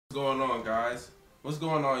What's going on, guys? What's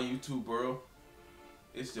going on, YouTube world?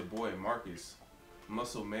 It's your boy Marcus,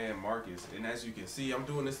 Muscle Man Marcus, and as you can see, I'm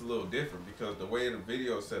doing this a little different because the way the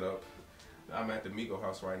video is set up, I'm at the Migo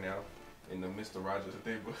house right now in the Mr. Rogers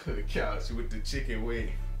neighborhood couch with the chicken wing.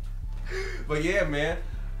 But yeah, man,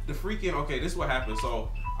 okay, this is what happened.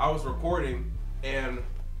 So I was recording and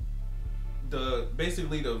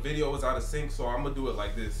basically the video was out of sync, so I'm gonna do it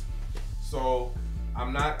like this. So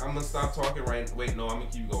I'm gonna stop talking wait, no, I'm gonna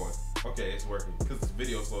keep going. Okay, it's working, because this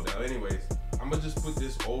video slowed down. Anyways, I'm gonna just put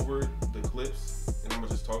this over the clips, and I'm gonna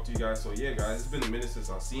just talk to you guys. So yeah, guys, it's been a minute since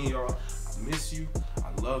I've seen y'all. I miss you,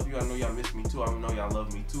 I love you, I know y'all miss me too, I know y'all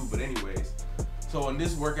love me too, but anyways. So in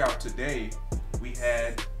this workout today, we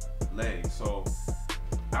had legs. So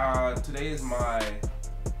today is my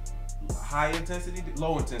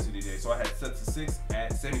low intensity day. So I had sets of 6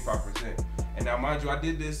 at 75%. And now mind you, I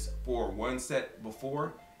did this for one set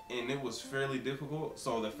before and it was fairly difficult.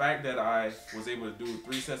 So the fact that I was able to do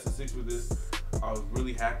 3 sets of 6 with this, I was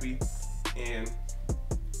really happy. And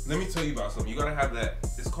let me tell you about something. You gotta have that.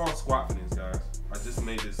 It's called squat fitness, guys. I just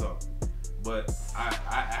made this up, but I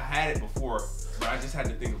had it before, but I just had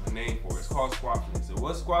to think of a name for it. It's called squat fitness. And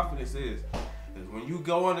what squat fitness is when you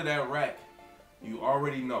go under that rack, you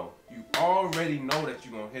already know that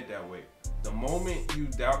you're gonna hit that weight. The moment you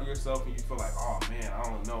doubt yourself and you feel like, oh man, I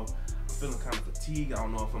don't know, I'm feeling kind of fatigued, I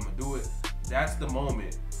don't know if I'm gonna do it, that's the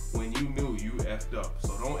moment when you knew you effed up.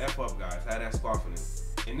 So don't F up, guys. Have that squat fitness.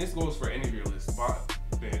 And this goes for any of your lists.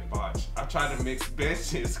 Botch. I tried to mix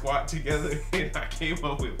bench and squat together and I came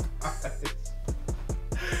up with botch.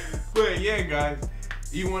 But yeah, guys,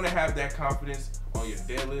 you wanna have that confidence on your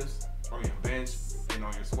deadlifts, on your bench, and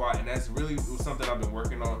on your squat, and that's really something I've been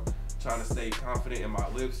working on, trying to stay confident in my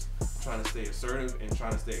lifts, trying to stay assertive and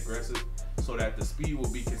trying to stay aggressive so that the speed will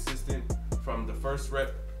be consistent from the first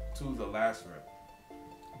rep to the last rep.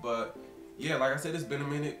 But yeah, like I said, it's been a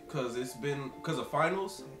minute because of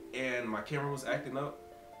finals and my camera was acting up,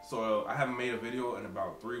 so I haven't made a video in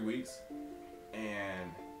about 3 weeks.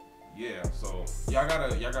 And yeah, so y'all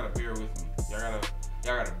gotta bear with me. Y'all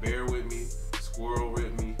gotta bear with me, squirrel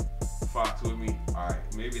with me, fox with me. Alright,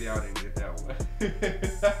 maybe y'all didn't get that one.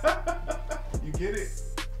 You get it?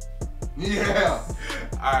 Yeah.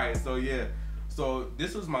 Alright, so yeah. So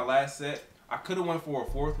this was my last set. I could have went for a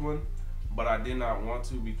 4th one, but I did not want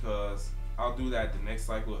to because I'll do that the next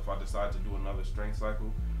cycle if I decide to do another strength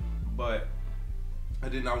cycle. But I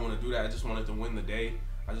did not want to do that. I just wanted to win the day.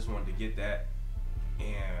 I just wanted to get that.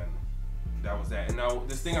 And that was that. And now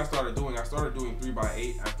this thing I started doing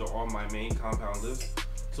 3x8 after all my main compound lifts.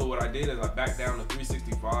 So what I did is I backed down to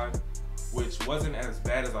 365, which wasn't as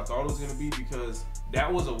bad as I thought it was gonna be because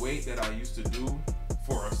that was a weight that I used to do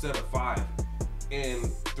for a set of 5. And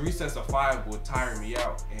 3 sets of 5 would tire me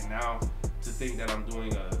out. And now to think that I'm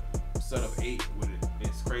doing a set of 8 with it,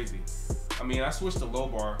 it's crazy. I mean, I switched to low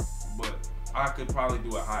bar, but I could probably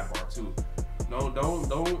do a high bar too. No,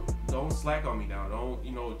 don't slack on me now.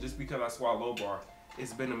 Don't, just because I squat low bar,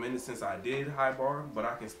 it's been a minute since I did high bar, but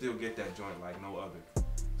I can still get that joint like no other.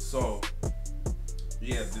 So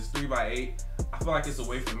yeah, this 3x8, I feel like it's a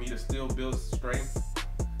way for me to still build strength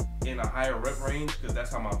in a higher rep range because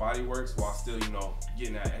that's how my body works while still,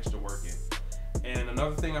 getting that extra work in. And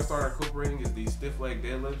another thing I started incorporating is these stiff leg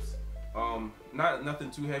deadlifts.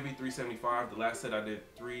 Nothing too heavy, 375. The last set I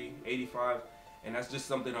did 385. And that's just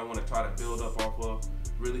something I want to try to build up off of,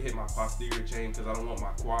 really hit my posterior chain because I don't want my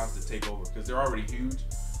quads to take over because they're already huge.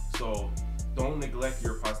 So don't neglect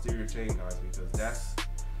your posterior chain, guys, because that's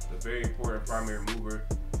the very important primary mover,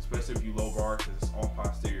 especially if you low bar because it's all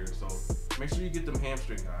posterior. So make sure you get them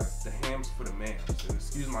hamstring, guys. The hams for the man. So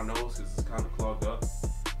excuse my nose because it's kind of clogged up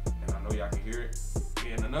and I know y'all can hear it.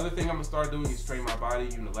 And another thing I'm gonna start doing is train my body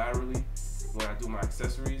unilaterally when I do my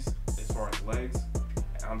accessories as far as legs.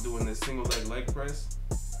 I'm doing this single leg press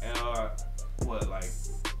and like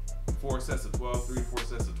 4 sets of 12, 3 to 4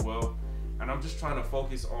 sets of 12, and I'm just trying to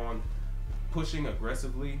focus on pushing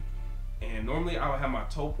aggressively. And normally I would have my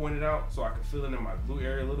toe pointed out so I could feel it in my glute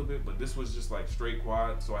area a little bit, but this was just like straight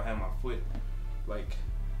quad, so I had my foot like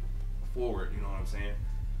forward, you know what I'm saying?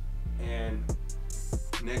 And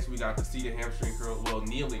next we got the seated hamstring curl,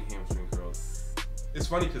 kneeling hamstring curls. It's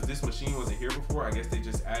funny because this machine wasn't here before. I guess they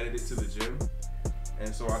just added it to the gym.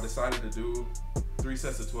 And so I decided to do 3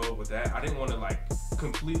 sets of 12 with that. I didn't want to like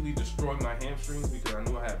completely destroy my hamstrings because I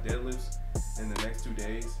knew I have deadlifts in the next 2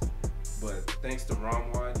 days. But thanks to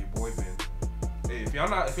Ramwad, your boy been. Hey, if y'all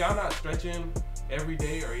not stretching every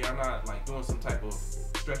day or y'all not like doing some type of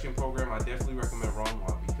stretching program, I definitely recommend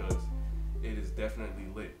Ramwad because it is definitely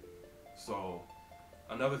lit. So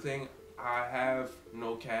another thing, I have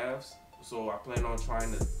no calves, so I plan on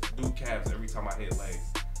trying to do calves every time I hit legs.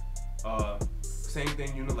 Same thing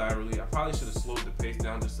unilaterally. I probably should have slowed the pace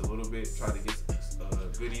down just a little bit, try to get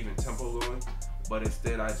a good even tempo going, but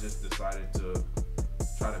instead I just decided to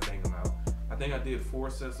try to bang them out. I think I did 4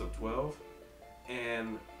 sets of 12,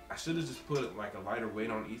 and I should have just put like a lighter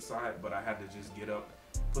weight on each side, but I had to just get up,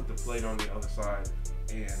 put the plate on the other side,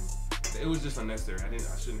 and it was just unnecessary.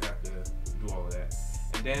 I shouldn't have to do all of that.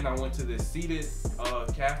 And then I went to this seated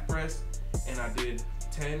calf press, and I did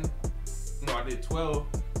 12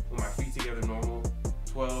 with my feet together normal,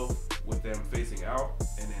 12 with them facing out,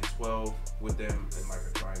 and then 12 with them in like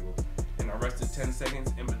a triangle. And I rested 10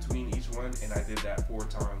 seconds in between each one, and I did that 4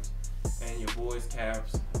 times. And your boys'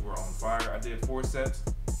 calves were on fire. I did 4 sets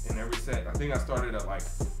in every set. I think I started at like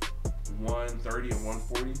 130 and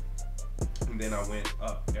 140, and then I went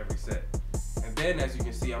up every set. And then, as you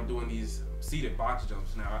can see, I'm doing these seated box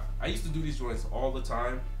jumps now. I used to do these joints all the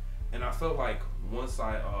time, and I felt like once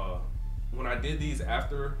when I did these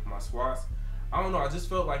after my squats, I don't know, I just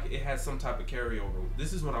felt like it had some type of carryover.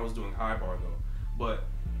 This is when I was doing high bar though, but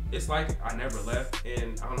it's like I never left.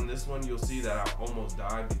 And on this one, you'll see that I almost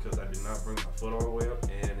died because I did not bring my foot all the way up,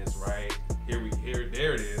 and it's right here.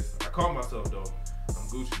 There it is. I caught myself though. I'm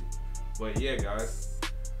Gucci. But yeah, guys,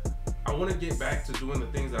 I want to get back to doing the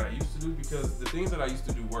things that I used to do, because the things that I used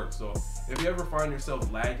to do work. So if you ever find yourself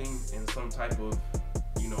lagging in some type of,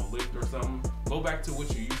 lift or something, go back to what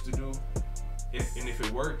you used to do. If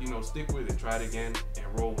it worked, stick with it, try it again,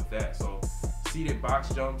 and roll with that. So seated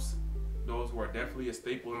box jumps, those were definitely a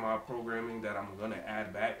staple in my programming that I'm gonna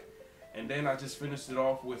add back. And then I just finished it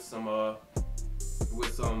off with some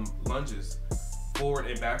lunges, forward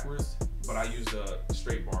and backwards, but I used a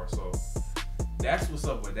straight bar. So that's what's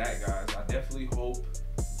up with that, guys. I definitely hope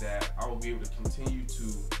that I will be able to continue to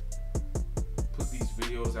put these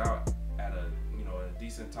videos out at a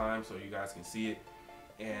decent time so you guys can see it,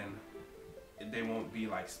 and they won't be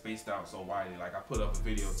like spaced out so widely. Like I put up a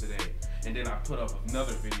video today, and then I put up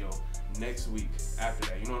another video next week after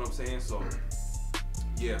that. You know what I'm saying? So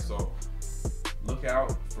yeah, so look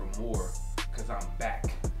out for more, cause I'm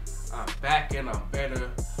back. I'm back and I'm better.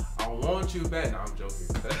 I want you back. No, I'm joking.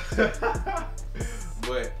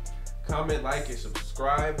 But comment, like, and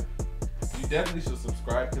subscribe. You definitely should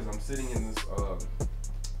subscribe, because I'm sitting in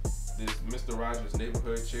this Mr. Rogers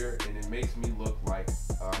neighborhood chair, and it makes me look like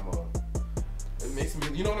it makes me,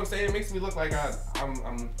 you know what I'm saying? It makes me look like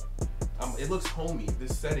it looks homey.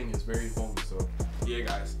 This setting is very homey. So yeah,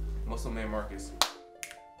 guys, Muscle Man Marcus.